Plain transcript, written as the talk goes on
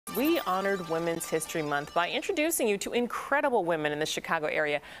We honored Women's History Month by introducing you to incredible women in the Chicago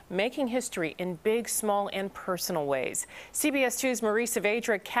area, making history in big, small, and personal ways. CBS 2's Marie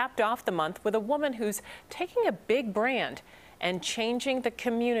Saavedra capped off the month with a woman who's taking a big brand and changing the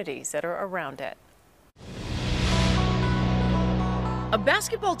communities that are around it. A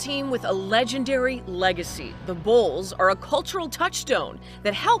basketball team with a legendary legacy. The Bulls are a cultural touchstone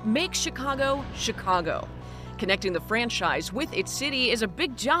that help make Chicago, Chicago. Connecting the franchise with its city is a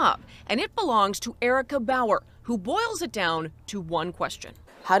big job, and it belongs to Erica Bauer, who boils it down to one question.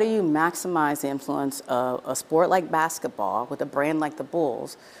 How do you maximize the influence of a sport like basketball with a brand like the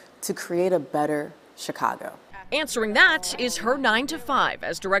Bulls to create a better Chicago? Answering that is her 9 to 5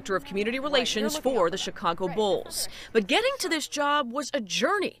 as Director of Community Relations for the Chicago Bulls. But getting to this job was a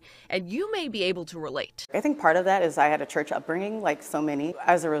journey, and you may be able to relate. I think part of that is I had a church upbringing, like so many.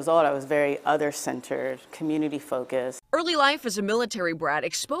 As a result, I was very other-centered, community-focused. Early life as a military brat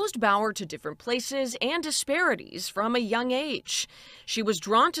exposed Bauer to different places and disparities from a young age. She was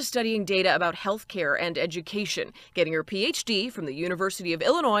drawn to studying data about healthcare and education, getting her PhD from the University of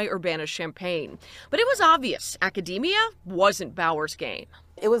Illinois, Urbana-Champaign. But it was obvious academia wasn't Bauer's game.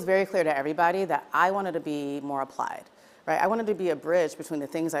 It was very clear to everybody that I wanted to be more applied, right? I wanted to be a bridge between the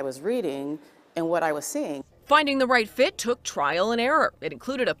things I was reading and what I was seeing. Finding the right fit took trial and error. It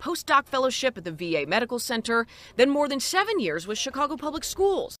included a postdoc fellowship at the VA Medical Center, then more than 7 years with Chicago Public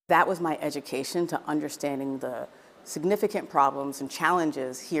Schools. That was my education to understanding the significant problems and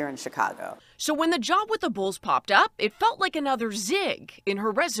challenges here in Chicago. So when the job with the Bulls popped up, it felt like another zig in her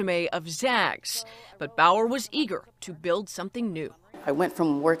resume of zags. But Bauer was eager to build something new. I went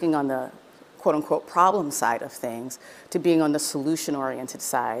from working on the quote-unquote problem side of things to being on the solution-oriented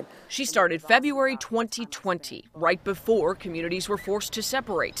side. She started February 2020, right before communities were forced to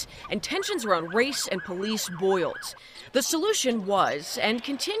separate and tensions around race and police boiled. The solution was, and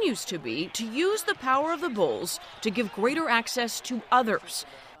continues to be, to use the power of the Bulls to give greater access to others.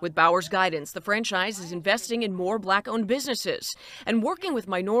 With Bauer's guidance, the franchise is investing in more Black-owned businesses and working with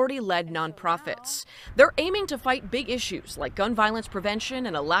minority-led nonprofits. They're aiming to fight big issues like gun violence prevention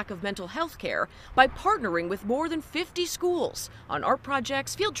and a lack of mental health care by partnering with more than 50 schools on art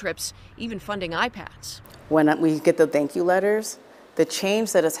projects, field trips, even funding iPads. When we get the thank you letters, the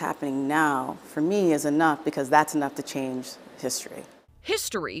change that is happening now, for me, is enough because that's enough to change history.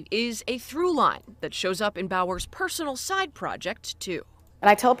 History is a through line that shows up in Bauer's personal side project, too. And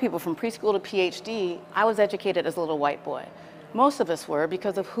I tell people from preschool to PhD, I was educated as a little white boy. Most of us were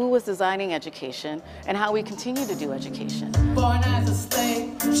because of who was designing education and how we continue to do education. Born as a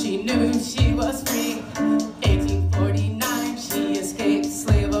slave, she knew she was free. 1849, she escaped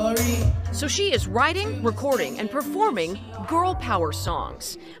slavery. So she is writing, recording, and performing girl power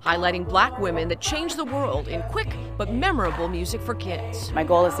songs, highlighting Black women that change the world in quick but memorable music for kids. My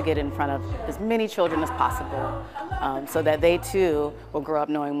goal is to get in front of as many children as possible so that they too will grow up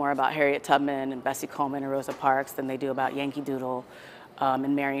knowing more about Harriet Tubman and Bessie Coleman and Rosa Parks than they do about Yankee Doodle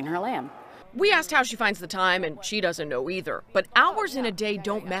and marrying her lamb. We asked how she finds the time, and she doesn't know either. But hours in a day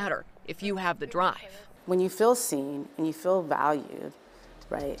don't matter if you have the drive. When you feel seen and you feel valued,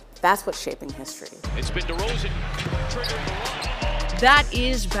 right, that's what's shaping history. It's been DeRozan. That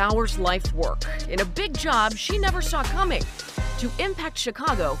is Bauer's life work in a big job she never saw coming, to impact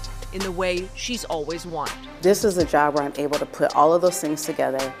Chicago in the way she's always wanted. This is a job where I'm able to put all of those things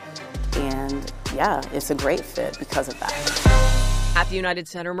together, and yeah, it's a great fit because of that. At the United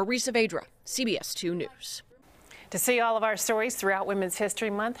Center, Marie Saavedra, CBS 2 News. To see all of our stories throughout Women's History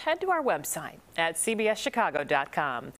Month, head to our website at cbschicago.com.